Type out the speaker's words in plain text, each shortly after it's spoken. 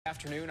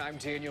Afternoon, I'm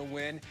Daniel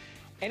Wynn.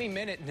 Any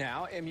minute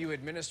now, MU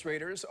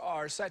administrators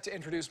are set to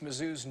introduce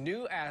Mizzou's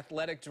new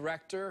athletic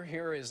director.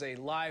 Here is a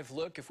live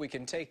look. If we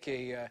can take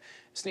a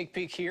sneak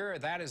peek here,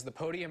 that is the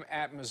podium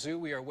at Mizzou.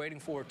 We are waiting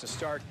for it to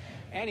start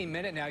any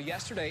minute now.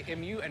 Yesterday,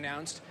 MU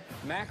announced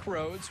Mack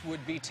Rhoades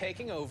would be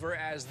taking over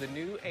as the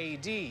new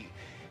AD.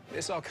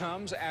 This all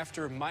comes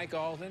after Mike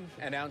Alden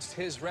announced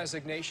his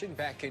resignation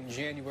back in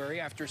January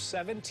after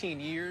 17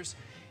 years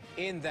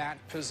in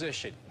that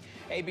position.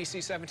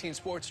 ABC 17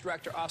 Sports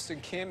Director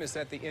Austin Kim is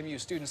at the MU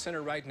Student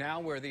Center right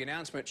now, where the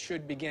announcement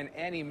should begin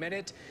any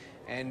minute.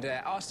 And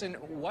Austin,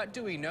 what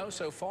do we know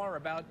so far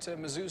about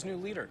Mizzou's new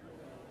leader?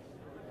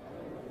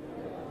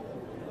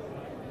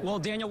 Well,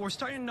 Daniel, we're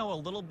starting to know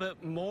a little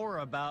bit more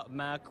about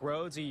Mack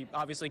Rhoades. He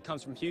obviously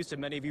comes from Houston.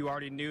 Many of you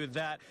already knew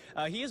that.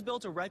 He has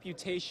built a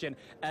reputation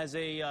as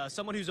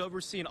someone who's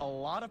overseen a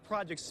lot of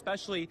projects,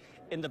 especially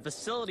in the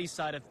facility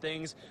side of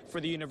things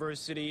for the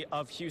University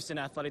of Houston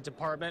Athletic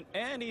Department.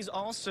 And he's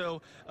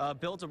also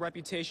built a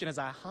reputation as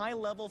a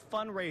high-level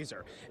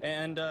fundraiser.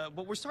 And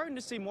but we're starting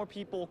to see more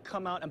people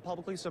come out and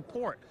publicly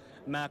support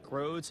Mack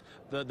Rhoades.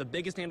 The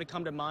biggest name to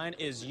come to mind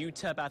is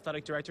UTEP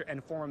Athletic Director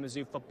and former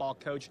Mizzou football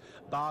coach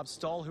Bob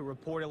Stoll, who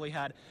reportedly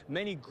had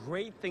many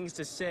great things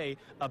to say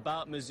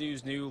about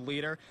Mizzou's new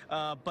leader.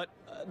 But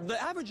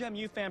the average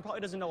MU fan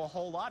probably doesn't know a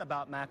whole lot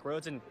about Mack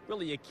Rhoades, and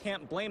really you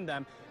can't blame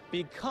them,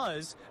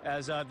 because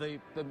as the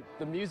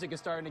music is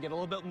starting to get a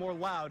little bit more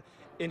loud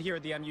in here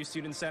at the MU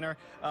Student Center,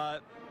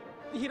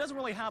 he doesn't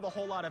really have a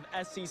whole lot of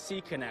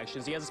SEC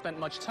connections. He hasn't spent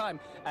much time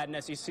at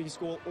an SEC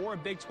school or a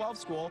Big 12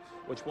 school,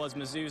 which was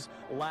Mizzou's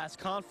last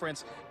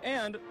conference.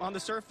 And on the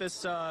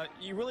surface,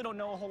 you really don't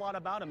know a whole lot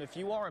about him if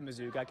you are a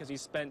Mizzou guy, because he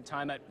spent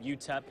time at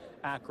UTEP,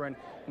 Akron,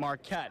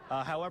 Marquette.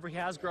 However, he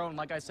has grown,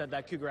 like I said,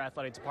 that Cougar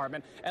Athletic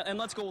Department. And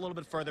let's go a little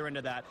bit further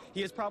into that.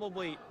 He has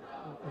probably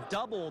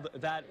doubled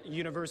that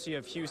University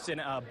of Houston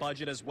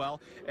budget as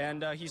well,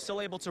 and he's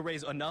still able to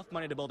raise enough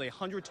money to build a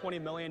 $120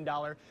 million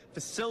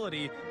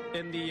facility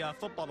in the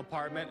football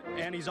department,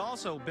 and he's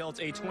also built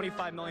a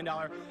 $25 million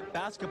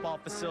basketball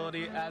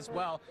facility as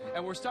well.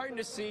 And we're starting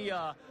to see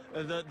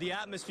the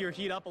atmosphere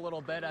heat up a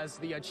little bit as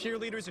the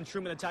cheerleaders and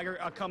Truman the Tiger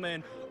come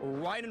in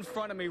right in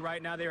front of me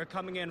right now. They are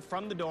coming in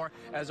from the door,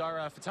 as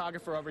our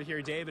photographer over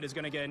here, David, is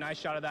going to get a nice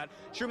shot of that.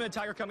 Truman the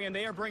Tiger coming in.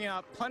 They are bringing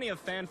out plenty of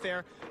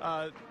fanfare.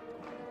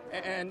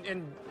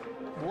 And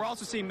we're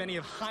also seeing many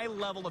of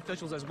high-level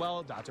officials as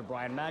well. Dr.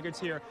 Brian Maggart's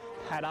here,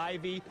 Pat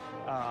Ivey,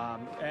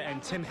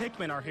 and Tim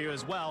Hickman are here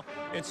as well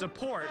in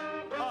support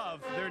of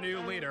their new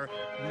leader,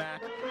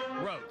 Mack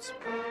Rhoades.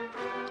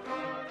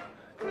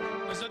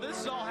 So this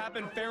has all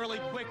happened fairly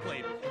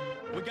quickly.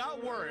 We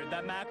got word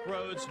that Mack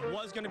Rhoades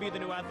was going to be the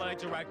new athletic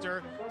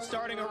director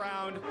starting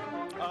around,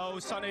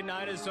 Sunday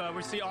night, as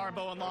we see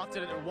Arbo and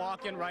Lofton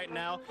walk in right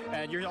now.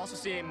 And you're also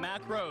seeing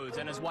Mack Rhoades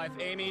and his wife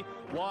Amy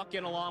walk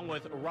in along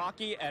with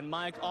Rocky and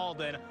Mike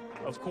Alden.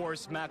 Of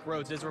course, Mack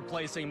Rhoades is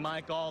replacing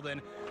Mike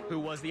Alden, who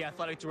was the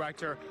athletic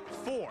director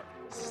for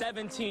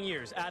 17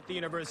 years at the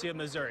University of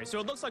Missouri. So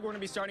it looks like we're going to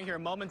be starting here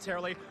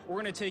momentarily.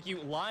 We're going to take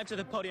you live to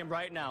the podium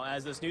right now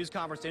as this news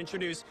conference to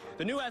introduce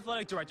the new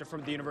athletic director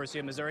from the University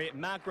of Missouri.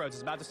 Mack Rhoades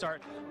is about to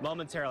start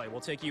momentarily.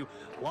 We'll take you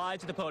live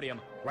to the podium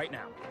right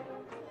now.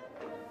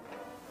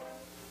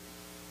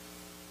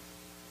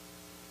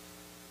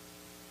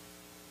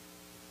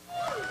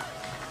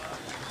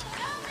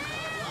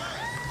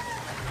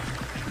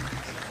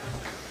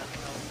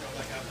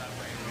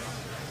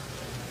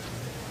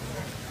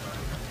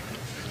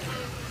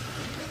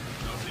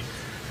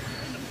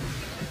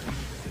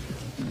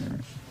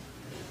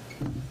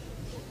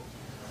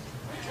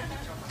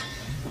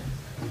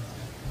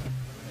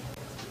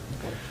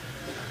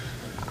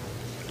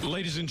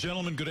 Ladies and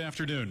gentlemen, good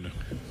afternoon.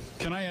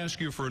 Can I ask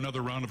you for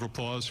another round of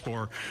applause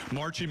for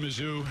Marchie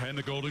Mizzou and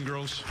the Golden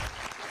Girls?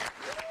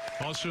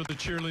 Also the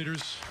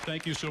cheerleaders,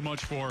 thank you so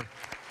much for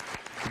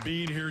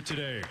being here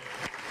today.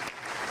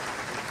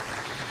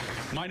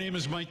 My name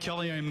is Mike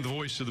Kelly. I am the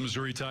voice of the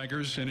Missouri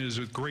Tigers, and it is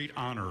with great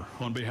honor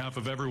on behalf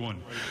of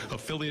everyone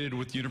affiliated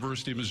with the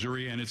University of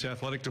Missouri and its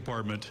athletic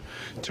department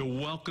to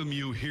welcome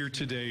you here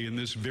today in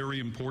this very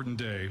important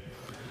day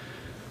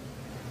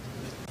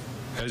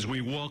as we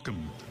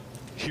welcome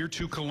here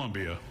to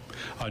Columbia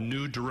a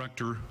new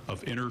director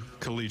of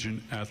intercollegiate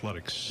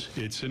athletics.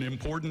 It's an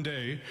important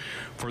day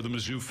for the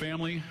Mizzou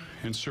family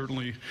and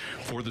certainly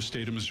for the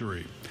state of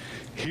Missouri.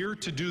 Here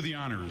to do the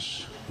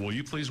honors, will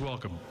you please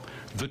welcome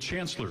the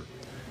Chancellor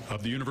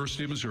of the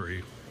University of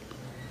Missouri,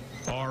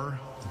 R.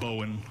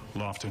 Bowen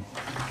Lofton.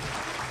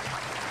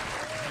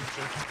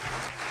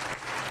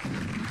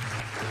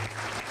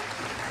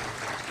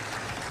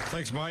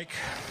 Thanks, Mike.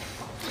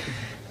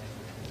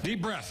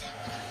 Deep breath.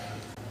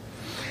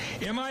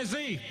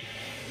 M-I-Z.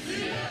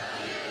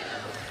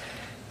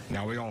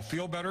 Now we all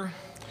feel better.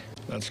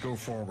 Let's go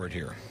forward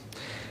here.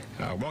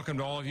 Welcome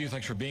to all of you.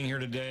 Thanks for being here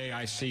today.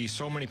 I see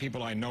so many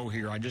people I know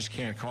here. I just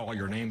can't call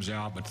your names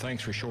out, but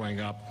thanks for showing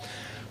up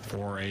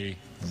for a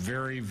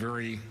very,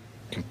 very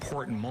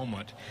important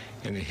moment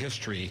in the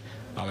history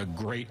of a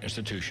great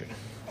institution.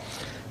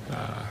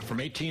 From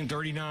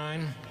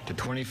 1839 to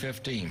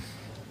 2015.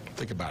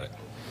 Think about it.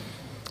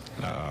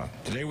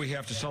 Today we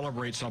have to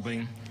celebrate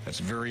something that's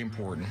very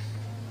important.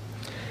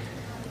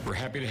 We're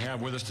happy to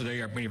have with us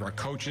today many of our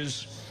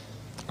coaches,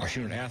 our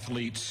student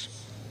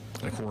athletes,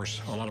 and of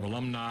course a lot of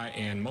alumni,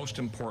 and most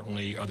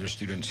importantly other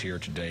students here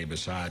today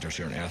besides our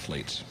student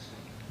athletes.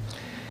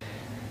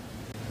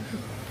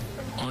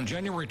 On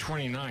January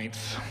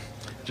 29th,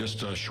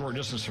 just a short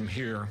distance from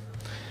here,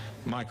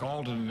 Mike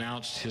Alden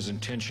announced his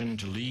intention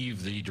to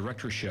leave the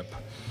directorship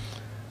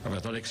of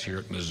athletics here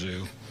at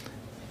Mizzou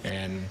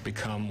and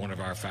become one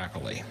of our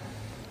faculty.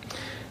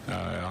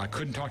 I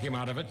couldn't talk him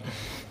out of it.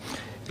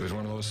 It was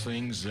one of those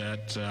things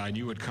that I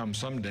knew would come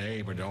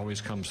someday, but it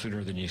always comes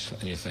sooner than you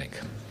think.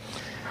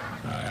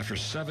 After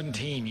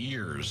 17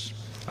 years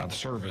of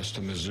service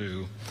to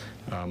Mizzou,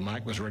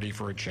 Mike was ready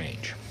for a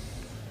change.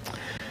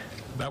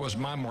 That was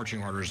my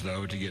marching orders,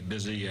 though, to get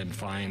busy and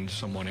find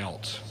someone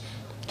else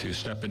to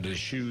step into the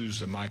shoes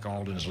that Mike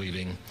Alden is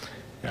leaving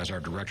as our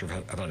director of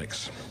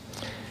athletics.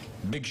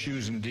 Big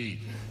shoes indeed.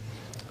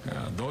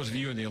 Those of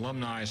you in the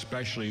alumni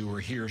especially who were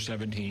here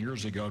 17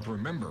 years ago to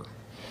remember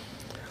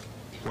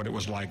what it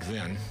was like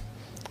then,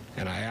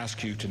 and I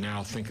ask you to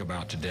now think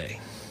about today.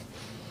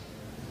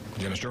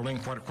 Jim Sterling,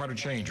 quite a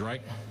change,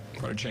 right?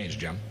 Quite a change,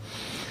 Jim.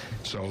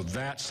 So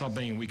that's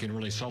something we can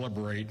really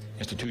celebrate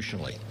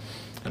institutionally,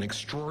 an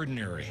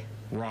extraordinary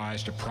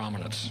rise to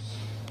prominence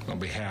on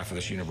behalf of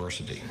this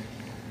university.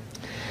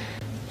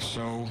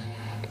 So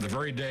the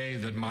very day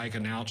that Mike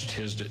announced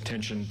his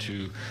intention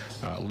to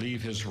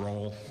leave his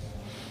role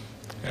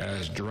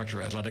as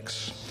director of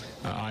athletics,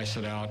 I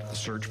set out a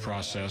search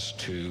process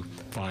to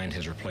find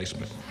his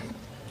replacement.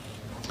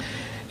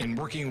 In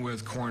working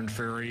with Korn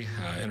Ferry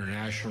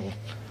International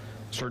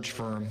search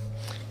firm,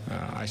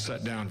 I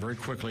sat down very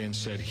quickly and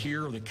said,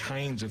 here are the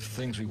kinds of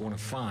things we want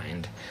to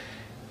find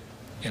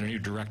in a new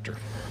director.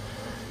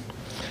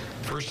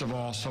 First of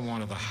all,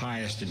 someone of the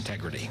highest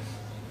integrity.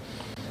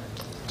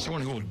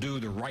 Someone who will do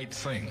the right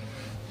thing,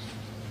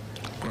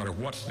 no matter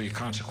what the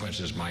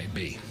consequences might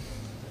be.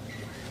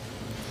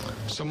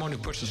 Someone who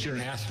puts the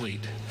student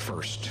athlete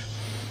first,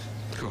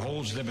 who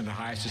holds them in the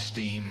highest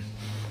esteem,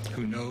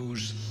 who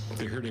knows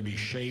they're here to be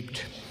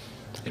shaped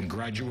and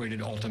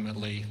graduated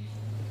ultimately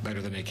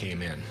better than they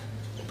came in,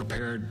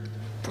 prepared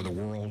for the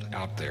world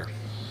out there.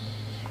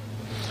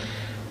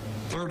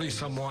 Thirdly,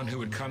 someone who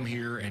would come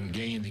here and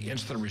gain the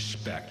instant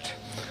respect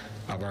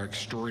of our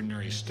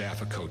extraordinary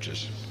staff of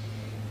coaches.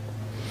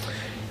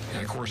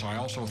 And of course, I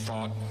also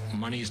thought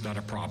money's not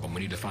a problem.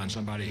 We need to find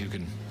somebody who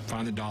can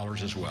find the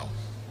dollars as well.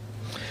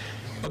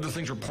 Other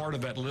things were part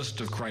of that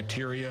list of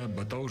criteria,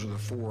 but those are the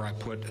four I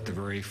put at the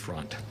very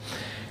front.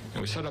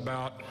 And we set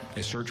about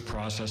a search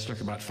process,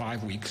 took about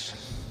 5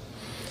 weeks,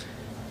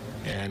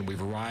 and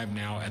we've arrived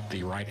now at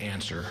the right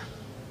answer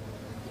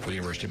for the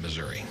University of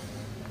Missouri.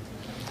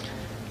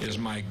 It is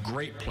my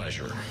great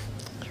pleasure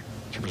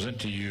to present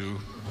to you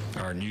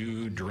our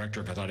new Director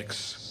of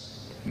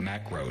Athletics,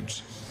 Mack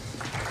Rhoades.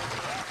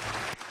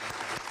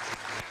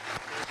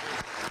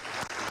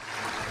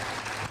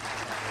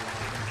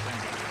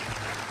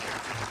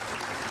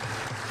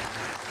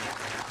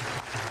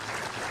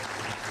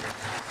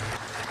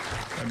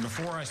 And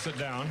before I sit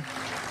down,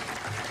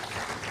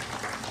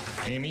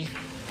 Amy,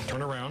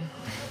 turn around.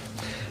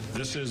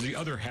 This is the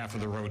other half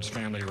of the Rhoades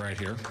family right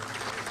here.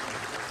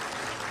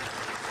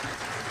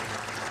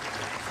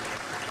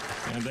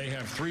 And they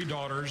have 3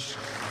 daughters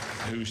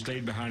who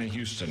stayed behind in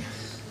Houston.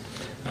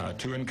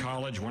 2 in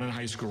college, 1 in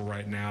high school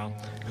right now,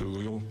 who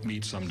we'll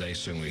meet someday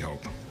soon, we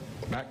hope.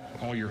 Mack,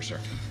 all yours, sir.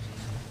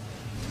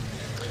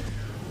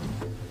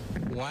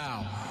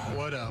 Wow,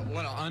 what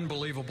an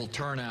unbelievable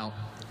turnout.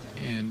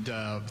 And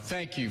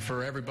thank you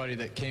for everybody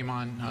that came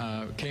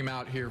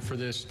out here for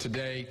this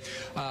today.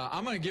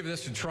 I'm going to give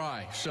this a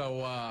try. So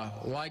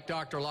like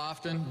Dr.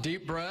 Lofton,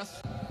 deep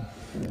breath.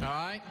 All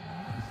right?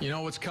 You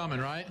know what's coming,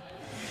 right?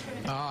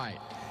 All right.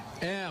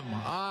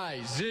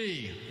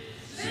 M-I-Z.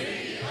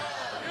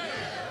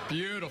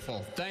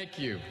 Beautiful. Thank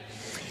you.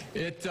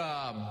 It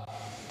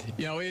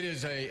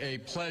is a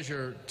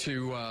pleasure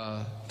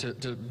to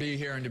be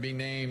here and to be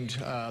named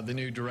the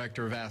new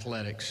Director of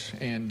Athletics.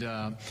 And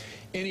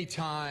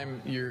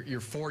anytime you're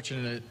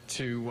fortunate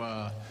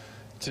to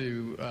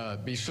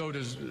be so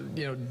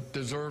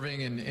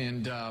deserving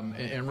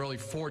and really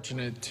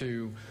fortunate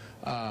to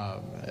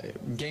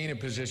gain a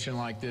position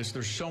like this,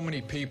 there's so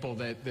many people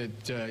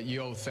that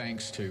you owe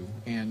thanks to,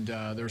 and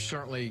there's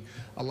certainly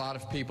a lot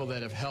of people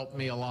that have helped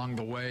me along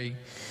the way.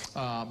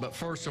 But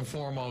first and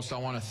foremost, I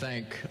want to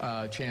thank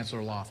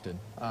Chancellor Lofton.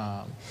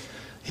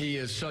 He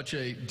is such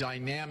a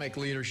dynamic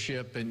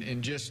leadership,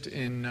 and just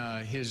in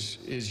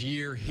his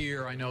year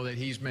here, I know that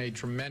he's made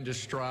tremendous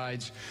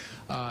strides.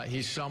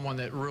 He's someone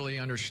that really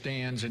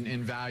understands and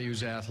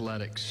values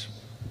athletics.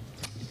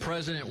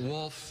 President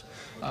Wolf,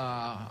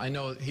 I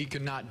know he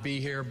could not be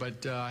here,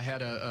 but I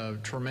had a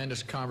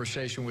tremendous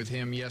conversation with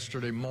him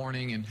yesterday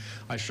morning, and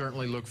I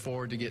certainly look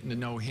forward to getting to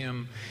know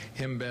him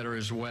better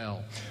as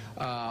well.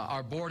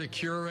 Our Board of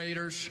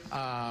Curators,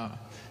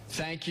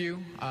 thank you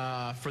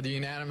for the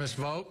unanimous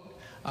vote.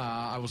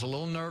 I was a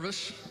little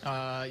nervous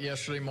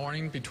yesterday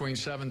morning between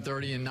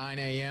 7:30 and 9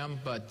 a.m.,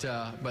 but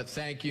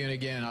thank you, and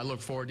again, I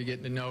look forward to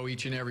getting to know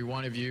each and every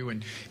one of you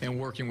and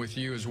working with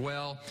you as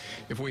well.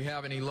 If we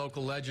have any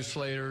local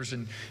legislators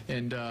and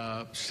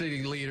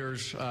city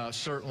leaders,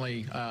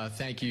 certainly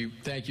thank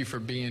you for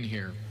being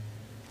here.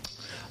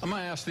 I'm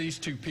going to ask these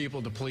two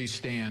people to please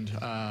stand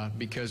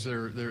because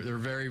they're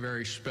very,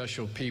 very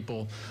special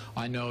people,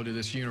 I know, to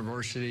this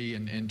university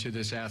and to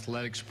this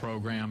athletics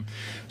program.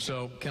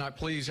 So can I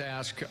please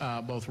ask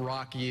both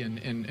Rocky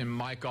and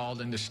Mike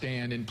Alden to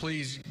stand, and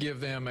please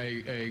give them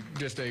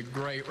just a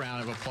great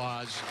round of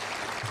applause.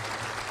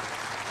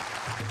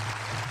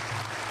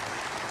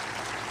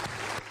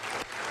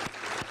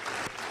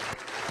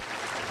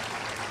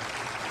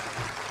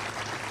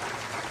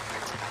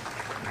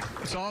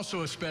 It's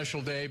also a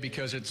special day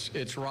because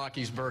it's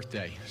Rocky's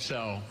birthday.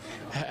 So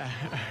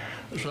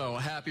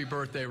happy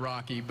birthday,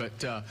 Rocky.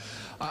 But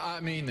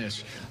I mean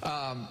this.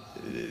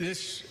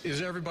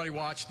 Is everybody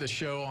watched the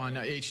show on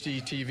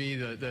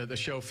HGTV, the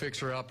show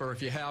Fixer Upper?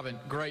 If you haven't,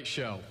 great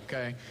show.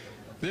 Okay,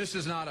 this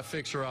is not a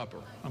fixer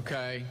upper.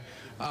 Okay.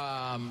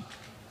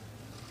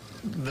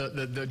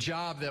 The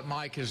job that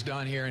Mike has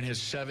done here in his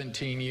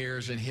 17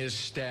 years and his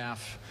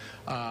staff,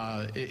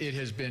 it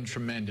has been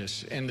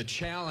tremendous. And the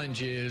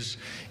challenge is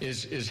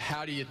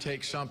how do you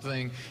take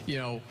something,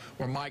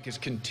 where Mike has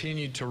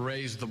continued to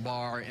raise the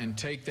bar and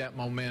take that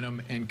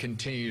momentum and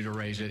continue to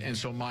raise it. And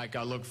so, Mike,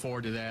 I look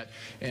forward to that.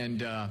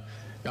 And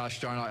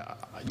gosh darn,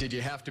 did you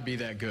have to be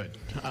that good?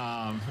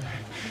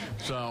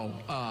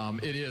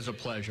 It is a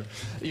pleasure.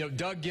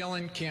 Doug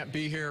Gillen can't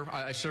be here.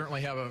 I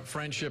certainly have a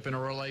friendship and a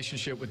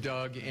relationship with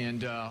Doug,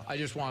 and I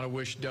just want to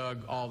wish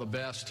Doug all the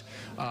best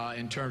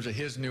in terms of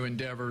his new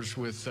endeavors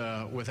with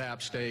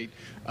App State.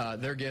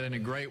 They're getting a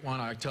great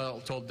one. I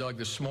told Doug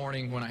this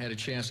morning when I had a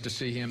chance to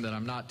see him that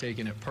I'm not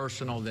taking it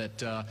personal,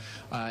 that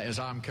as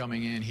I'm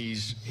coming in,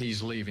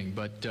 he's leaving.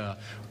 But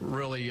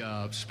really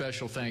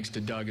special thanks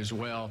to Doug as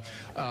well.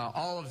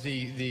 All of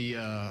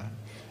the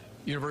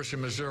University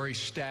of Missouri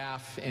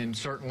staff and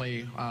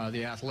certainly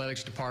the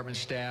athletics department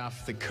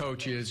staff, the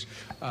coaches,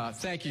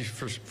 thank you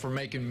for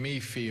making me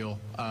feel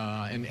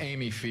and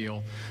Amy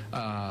feel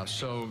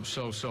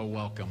so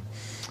welcome.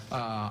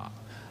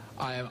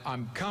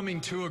 I'm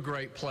coming to a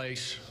great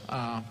place,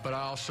 but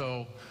I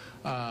also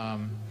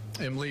am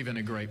leaving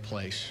a great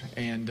place,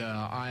 and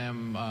I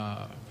am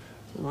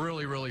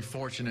really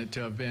fortunate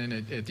to have been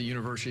at the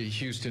University of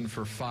Houston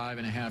for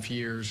 5.5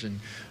 years, and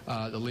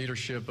the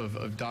leadership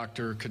of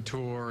Dr.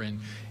 Couture and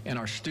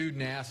our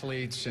student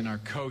athletes and our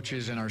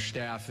coaches and our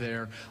staff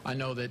there. I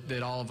know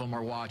that all of them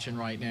are watching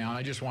right now, and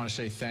I just want to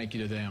say thank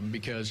you to them,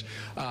 because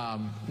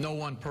no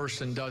one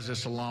person does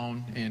this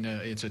alone, and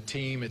it's a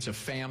team, it's a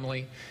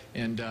family,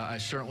 and I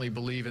certainly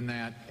believe in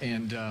that,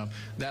 and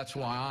that's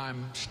why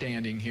I'm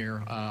standing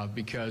here,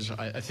 because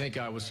I think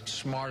I was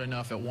smart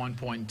enough at one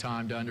point in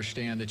time to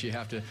understand that you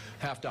have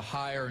to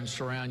hire and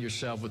surround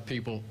yourself with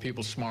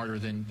people smarter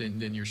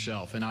than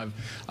yourself, and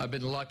I've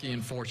been lucky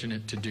and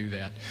fortunate to do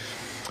that.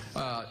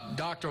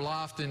 Dr.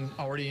 Lofton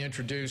already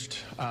introduced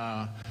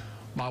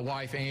my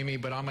wife Amy,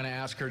 but I'm going to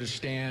ask her to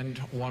stand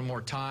one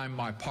more time.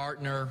 My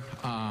partner,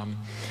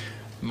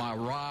 my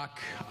rock,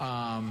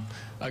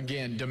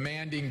 again,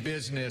 demanding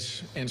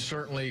business, and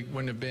certainly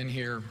wouldn't have been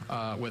here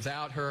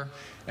without her.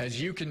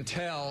 As you can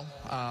tell,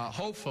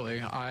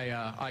 hopefully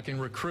I can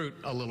recruit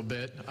a little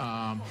bit,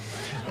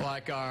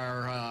 like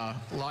our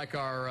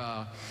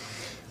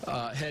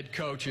head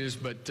coaches.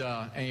 But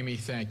Amy,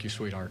 thank you,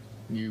 sweetheart.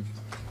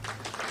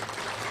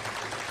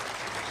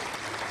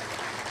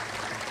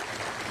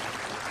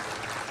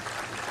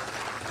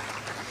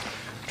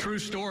 True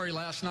story,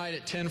 last night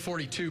at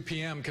 10:42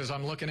 p.m., because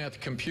I'm looking at the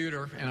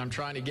computer and I'm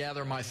trying to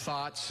gather my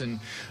thoughts and,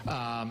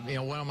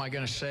 what am I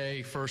going to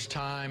say first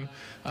time,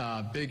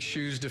 big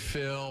shoes to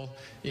fill,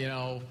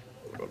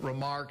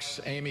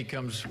 remarks. Amy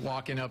comes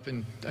walking up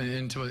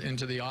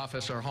into the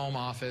office, our home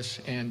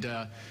office, and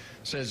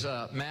says,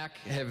 Mac,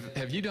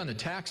 have you done the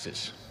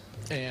taxes?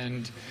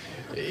 And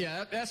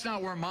yeah, that's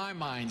not where my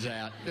mind's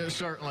at,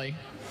 certainly.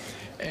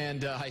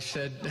 And I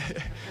said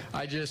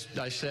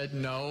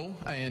no,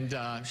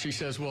 and she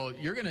says, well,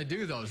 you're going to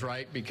do those,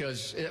 right?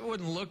 Because it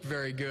wouldn't look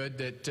very good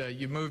that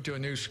you moved to a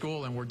new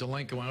school and we're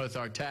delinquent with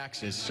our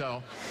taxes.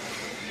 So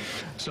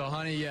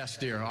honey, yes,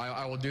 dear,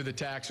 I will do the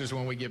taxes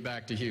when we get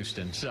back to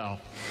Houston. So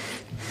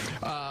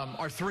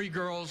our three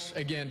girls,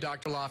 again,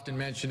 Dr. Lofton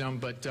mentioned them,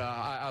 but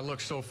I look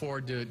so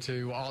forward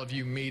to all of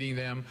you meeting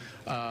them.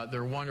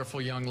 They're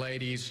wonderful young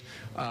ladies,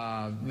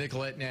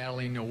 Nicolette,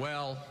 Natalie,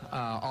 Noel,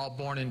 all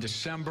born in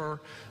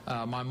December.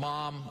 My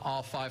mom,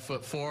 all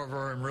 5'4" of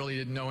her, and really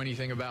didn't know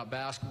anything about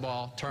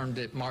basketball, termed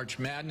it March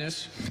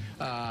Madness.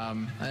 I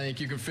think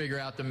you can figure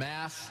out the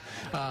math,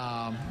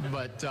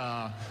 but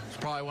it's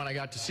probably when I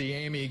got to see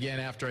Amy again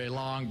after a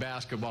long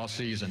basketball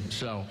season.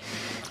 So,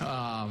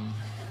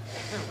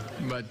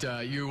 but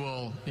you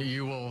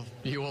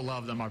will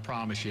love them, I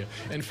promise you.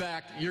 In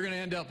fact, you're going to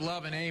end up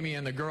loving Amy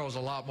and the girls a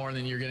lot more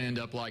than you're going to end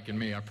up liking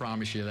me. I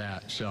promise you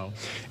that. So,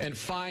 and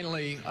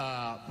finally,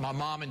 my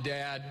mom and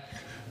dad,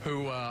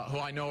 who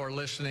I know are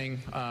listening,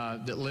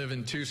 that live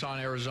in Tucson,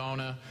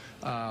 Arizona,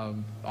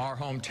 our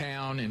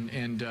hometown,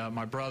 and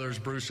my brothers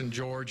Bruce and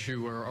George,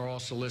 who are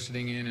also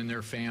listening in, and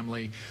their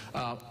family.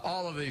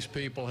 All of these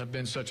people have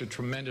been such a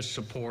tremendous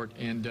support,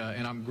 and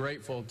I'm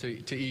grateful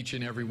to each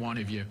and every one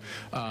of you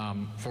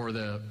for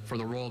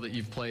the role that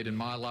you've played in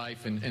my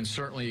life, and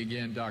certainly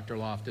again, Dr.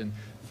 Lofton,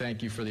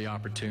 thank you for the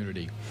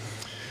opportunity.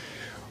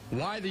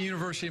 Why the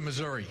University of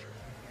Missouri?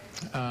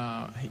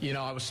 You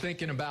know, I was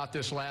thinking about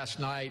this last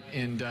night,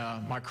 and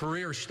my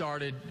career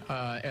started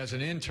as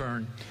an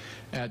intern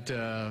at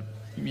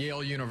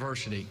Yale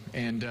University,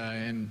 and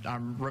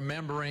I'm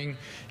remembering,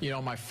 you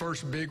know, my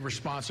first big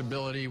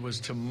responsibility was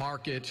to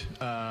market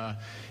the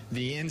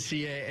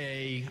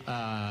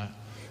NCAA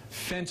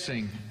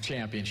fencing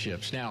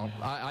championships. Now,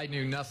 I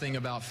knew nothing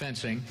about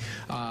fencing,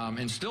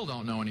 and still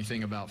don't know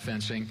anything about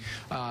fencing,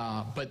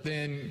 but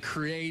then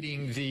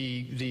creating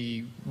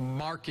the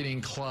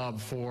marketing club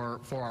for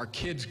our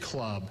kids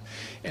club.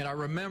 And I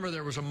remember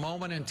there was a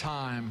moment in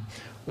time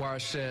where I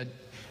said,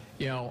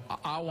 you know,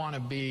 I want to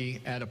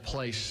be at a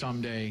place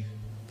someday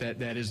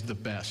that is the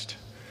best,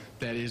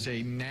 that is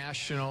a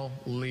national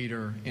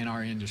leader in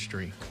our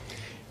industry.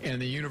 And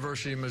the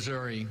University of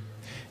Missouri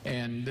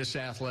and this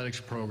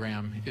athletics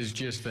program is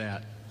just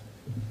that.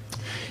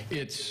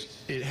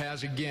 It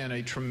has, again,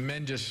 a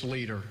tremendous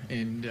leader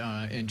in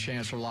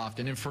Chancellor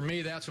Lofton. And for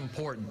me, that's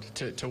important,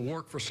 to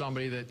work for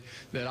somebody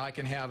that I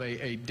can have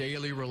a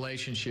daily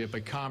relationship,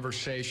 a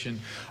conversation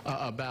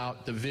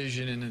about the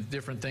vision and the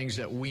different things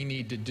that we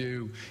need to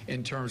do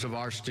in terms of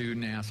our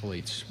student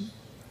athletes.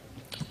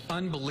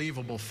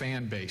 Unbelievable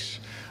fan base.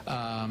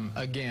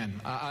 Again,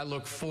 I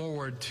look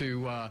forward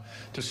to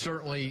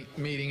certainly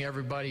meeting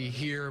everybody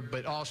here,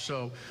 but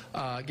also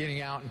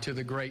getting out into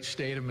the great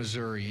state of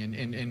Missouri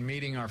and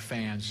meeting our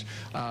fans.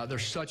 They're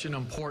such an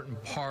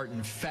important part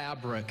and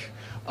fabric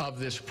of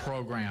this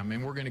program,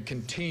 and we're going to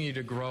continue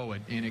to grow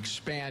it and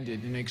expand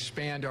it and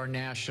expand our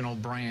national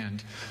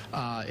brand.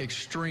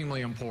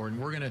 Extremely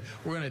important. We're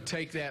going to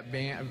take that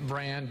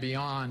brand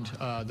beyond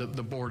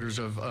the borders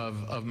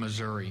of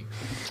Missouri.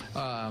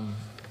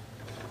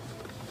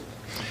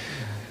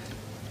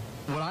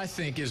 What I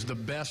think is the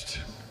best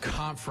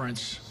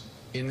conference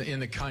in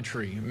the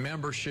country,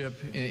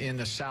 membership in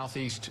the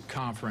Southeast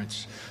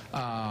Conference.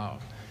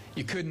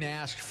 You couldn't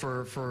ask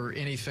for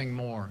anything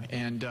more,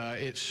 and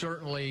it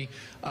certainly,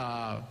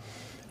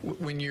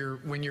 when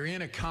you're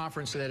in a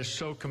conference that is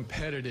so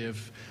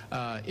competitive,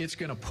 it's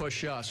going to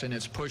push us, and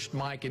it's pushed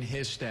Mike and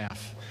his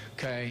staff.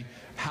 Okay,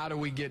 how do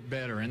we get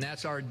better? And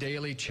that's our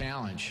daily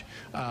challenge.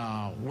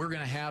 We're going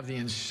to have the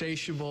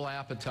insatiable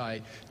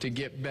appetite to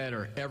get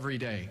better every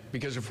day,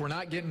 because if we're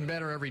not getting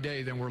better every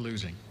day, then we're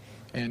losing.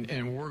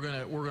 And we're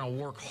gonna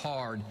work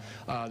hard,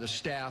 the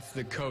staff,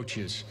 the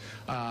coaches.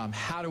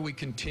 How do we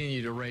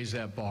continue to raise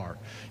that bar?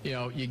 You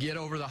know, you get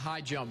over the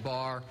high jump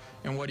bar,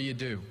 and what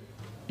do?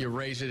 You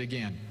raise it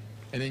again.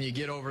 And then you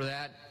get over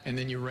that, and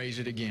then you raise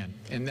it again.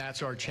 And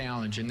that's our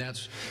challenge, and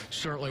that's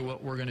certainly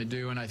what we're going to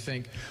do. And I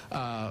think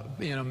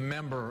being a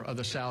member of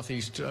the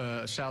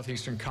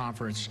Southeastern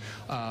Conference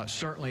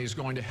certainly is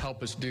going to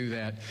help us do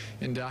that.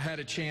 And I had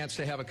a chance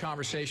to have a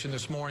conversation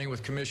this morning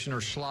with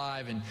Commissioner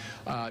Slive, and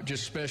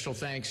just special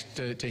thanks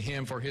to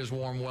him for his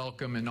warm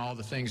welcome and all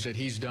the things that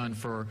he's done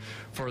for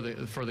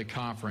the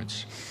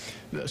conference.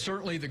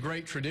 Certainly the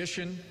great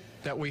tradition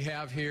that we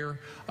have here,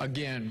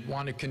 again,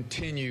 want to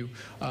continue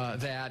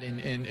that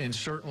and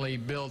certainly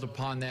build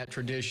upon that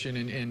tradition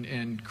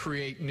and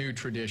create new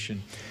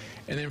tradition.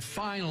 And then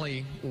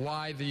finally,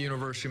 why the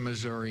University of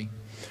Missouri?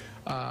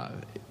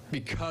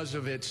 Because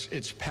of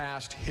its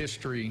past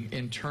history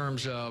in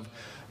terms of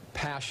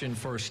passion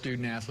for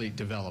student-athlete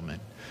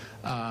development.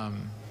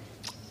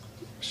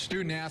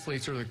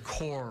 Student-athletes are the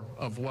core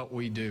of what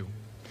we do.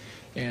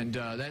 And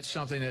that's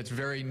something that's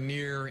very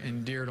near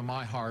and dear to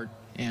my heart,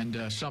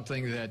 and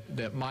something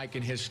that Mike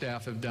and his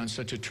staff have done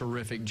such a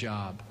terrific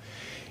job.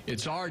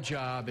 It's our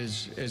job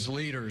as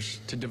leaders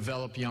to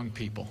develop young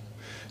people,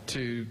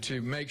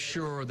 to make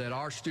sure that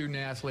our student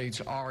athletes,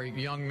 our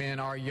young men,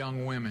 our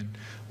young women,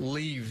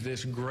 leave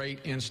this great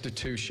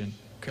institution,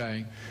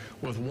 okay,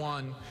 with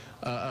one,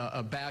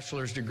 a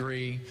bachelor's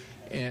degree,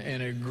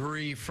 and a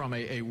degree from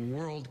a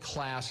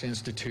world-class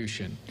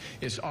institution.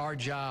 It's our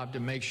job to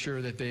make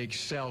sure that they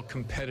excel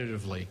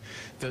competitively.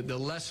 The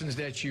lessons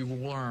that you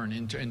learn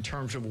in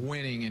terms of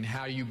winning and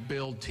how you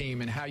build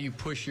team and how you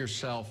push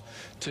yourself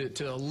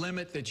to a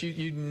limit that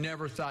you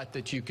never thought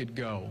that you could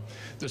go.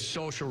 The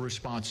social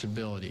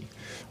responsibility,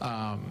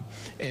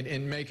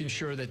 and making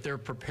sure that they're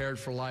prepared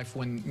for life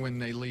when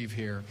they leave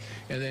here.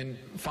 And then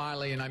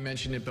finally, and I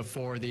mentioned it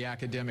before, the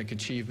academic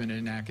achievement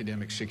and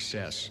academic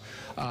success.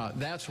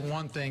 That's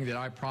one thing that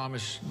I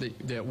promise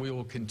that we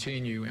will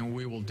continue and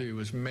we will do,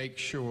 is make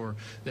sure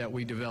that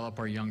we develop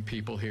our young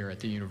people here at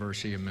the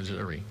University of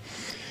Missouri.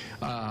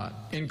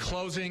 In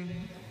closing,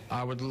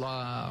 I would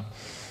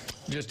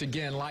just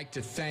again like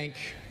to thank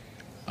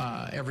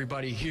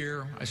everybody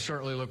here. I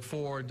certainly look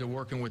forward to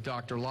working with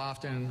Dr.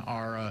 Lofton,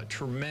 our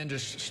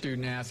tremendous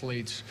student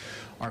athletes,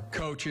 our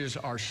coaches,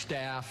 our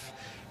staff,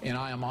 and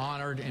I am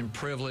honored and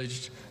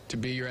privileged to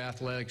be your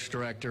athletics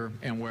director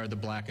and wear the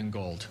black and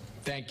gold.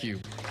 Thank you.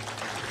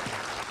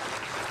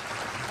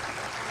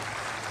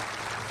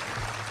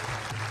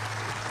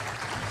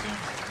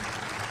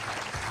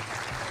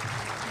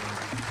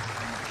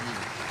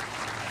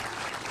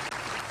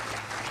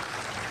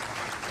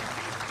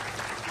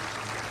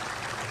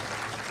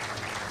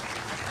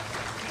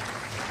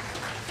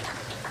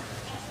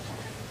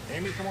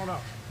 Amy, come on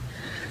up.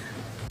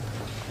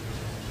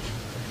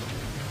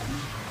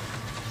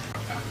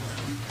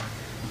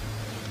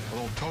 A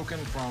little token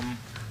from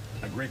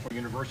a Grateful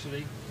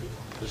University,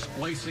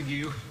 displacing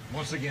you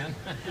once again.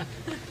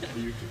 Thank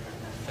you,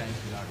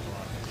 Dr.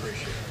 Lofton.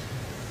 Appreciate it.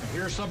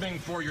 Here's something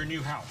for your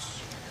new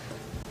house.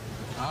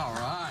 All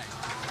right.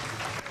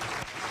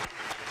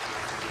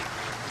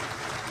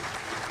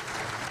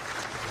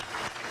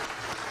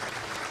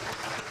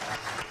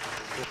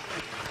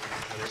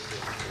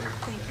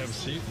 Have a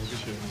seat. We'll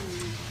get you.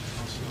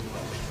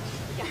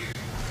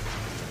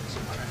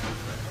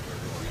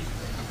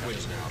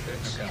 Please now,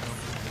 okay?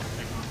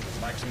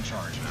 Mike's in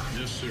charge now.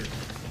 Yes, sir.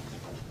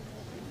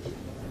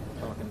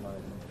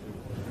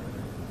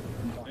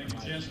 Thank you,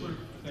 Chancellor.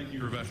 Thank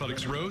you,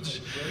 Athletics Rhoades.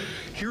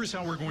 Here's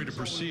how we're going to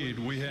proceed.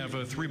 We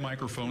have 3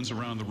 microphones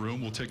around the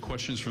room. We'll take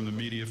questions from the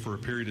media for a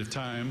period of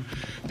time.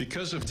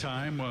 Because of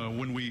time,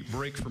 when we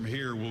break from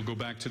here, we'll go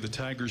back to the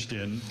Tiger's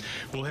Den.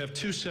 We'll have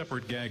 2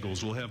 separate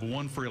gaggles. We'll have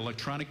one for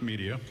electronic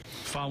media,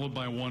 followed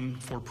by one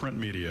for print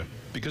media.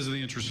 Because of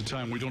the interest of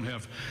time, we don't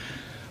have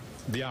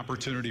the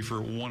opportunity for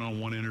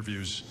one-on-one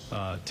interviews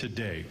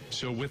today.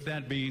 So with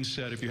that being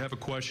said, if you have a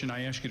question,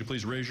 I ask you to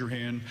please raise your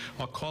hand.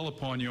 I'll call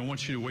upon you. I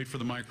want you to wait for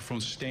the microphone,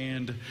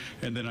 stand,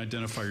 and then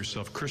identify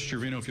yourself. Chris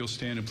Gervino, if you'll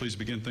stand and please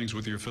begin things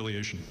with your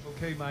affiliation.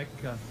 Okay, Mike.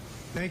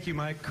 Thank you,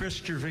 Mike. Chris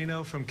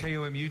Gervino from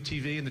KOMU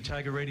TV and the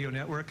Tiger Radio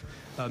Network.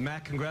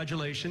 Matt,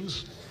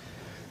 congratulations.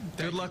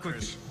 Good luck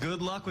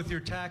with your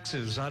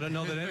taxes. I don't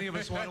know that any of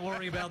us want to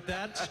worry about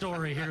that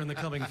story here in the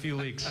coming few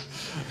weeks.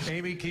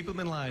 Amy, keep them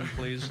in line,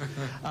 please.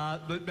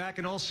 But back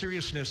in all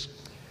seriousness,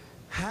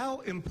 how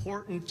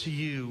important to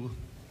you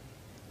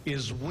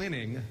is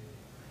winning,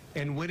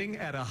 and winning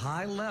at a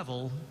high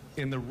level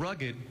in the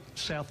rugged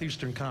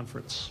Southeastern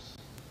Conference?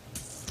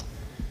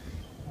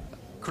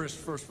 Chris,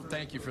 first,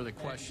 thank you for the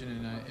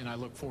question, and I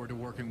look forward to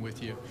working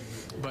with you.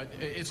 But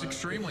it's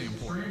extremely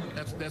important.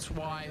 That's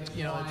why,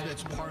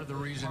 that's part of the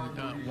reason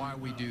why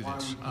we do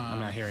this. I'm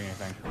not hearing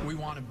anything. We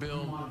want to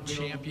build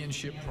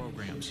championship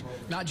programs,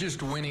 not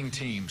just winning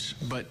teams,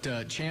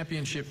 but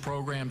championship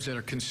programs that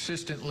are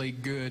consistently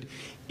good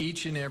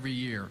each and every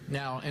year.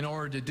 Now, in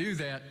order to do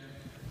that,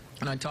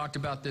 and I talked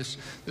about this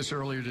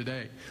earlier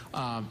today,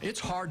 it's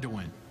hard to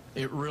win.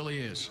 It really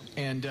is,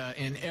 and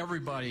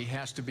everybody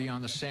has to be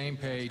on the same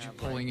page,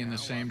 pulling in the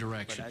same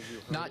direction.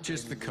 Not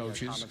just the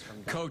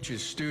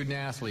coaches, student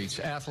athletes,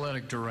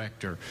 athletic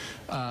director,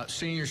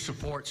 senior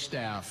support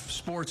staff,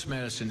 sports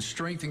medicine,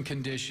 strength and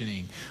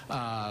conditioning,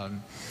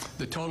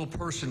 the total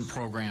person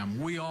program.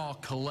 We all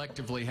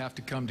collectively have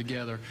to come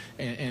together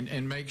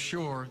and make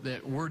sure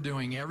that we're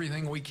doing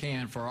everything we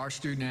can for our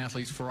student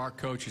athletes, for our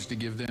coaches, to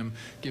give them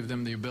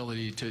the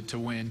ability to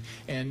win.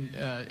 And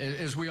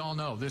as we all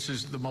know, this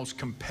is the most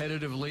competitive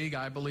league,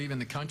 I believe, in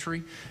the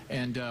country,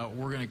 and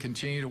we're going to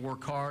continue to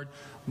work hard.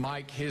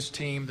 Mike, his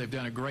team, they've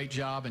done a great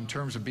job in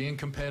terms of being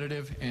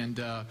competitive, and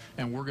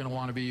we're going to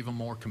want to be even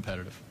more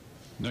competitive.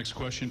 Next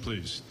question,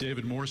 please.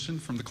 David Morrison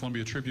from the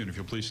Columbia Tribune, if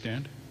you'll please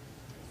stand.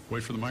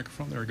 Wait for the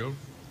microphone. There we go.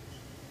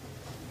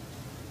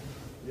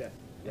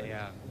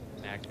 Yeah,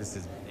 Mac, this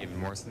is David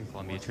Morrison,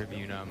 Columbia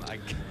Tribune. I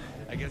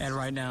guess. And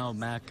right now,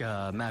 Mack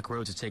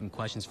Rhoades is taking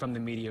questions from the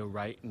media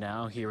right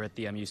now here at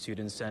the MU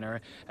Student Center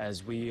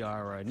as we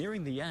are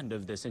nearing the end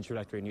of this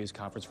introductory news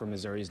conference for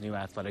Missouri's new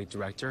athletic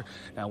director.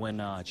 Now, when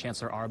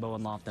Chancellor Arbo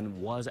and Lofton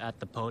was at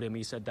the podium,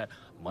 he said that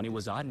money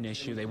was not an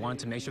issue. They wanted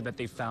to make sure that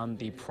they found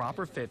the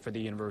proper fit for the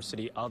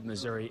University of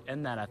Missouri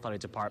in that athletic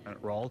department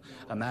role.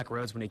 Mack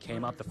Rhoades, when he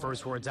came up, the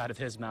first words out of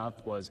his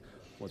mouth was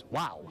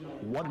wow,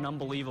 what an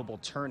unbelievable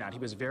turnout. He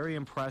was very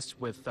impressed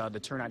with the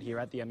turnout here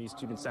at the MU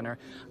Student Center.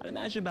 I'd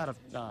imagine about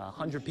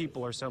 100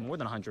 people or so, more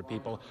than 100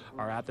 people,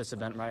 are at this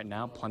event right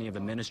now. Plenty of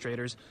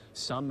administrators.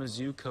 Some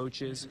Mizzou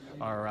coaches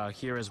are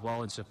here as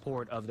well in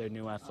support of their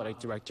new athletic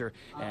director.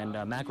 And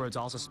Mack Rhoades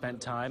also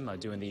spent time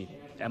doing the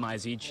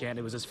MIZ chant.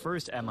 It was his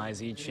first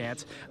MIZ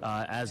chant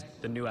as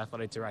the new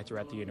athletic director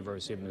at the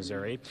University of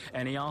Missouri.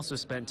 And he also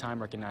spent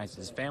time recognizing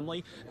his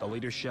family, the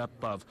leadership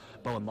of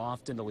Bowen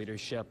Lofton, the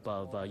leadership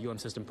of UM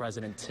System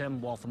President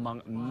Tim Wolf,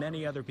 among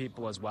many other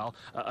people as well.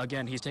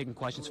 Again, he's taking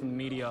questions from the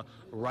media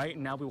right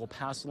now. We will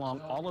pass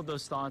along all of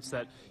those thoughts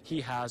that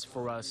he has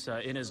for us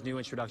in his new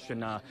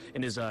introduction,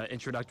 in his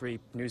introductory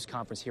news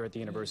conference here at the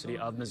University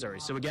of Missouri.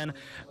 So again,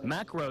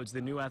 Mack Rhoades,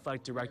 the new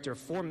athletic director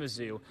for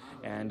Mizzou,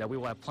 and we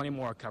will have plenty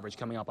more coverage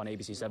coming up on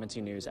ABC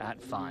 17 News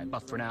at 5.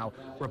 But for now,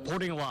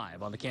 reporting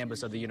live on the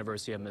campus of the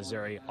University of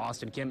Missouri,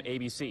 Austin Kim,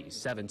 ABC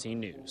 17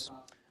 News.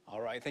 All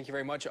right, thank you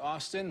very much,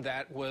 Austin.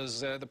 That was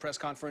the press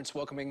conference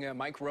welcoming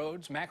Mack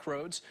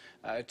Rhoades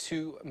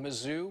to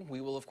Mizzou. We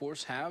will, of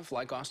course, have,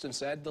 like Austin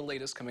said, the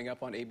latest coming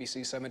up on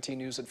ABC 17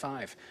 News at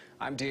 5.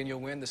 I'm Daniel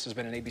Wynn. This has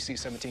been an ABC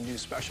 17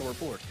 News special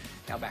report.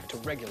 Now back to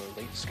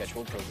regularly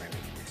scheduled programming.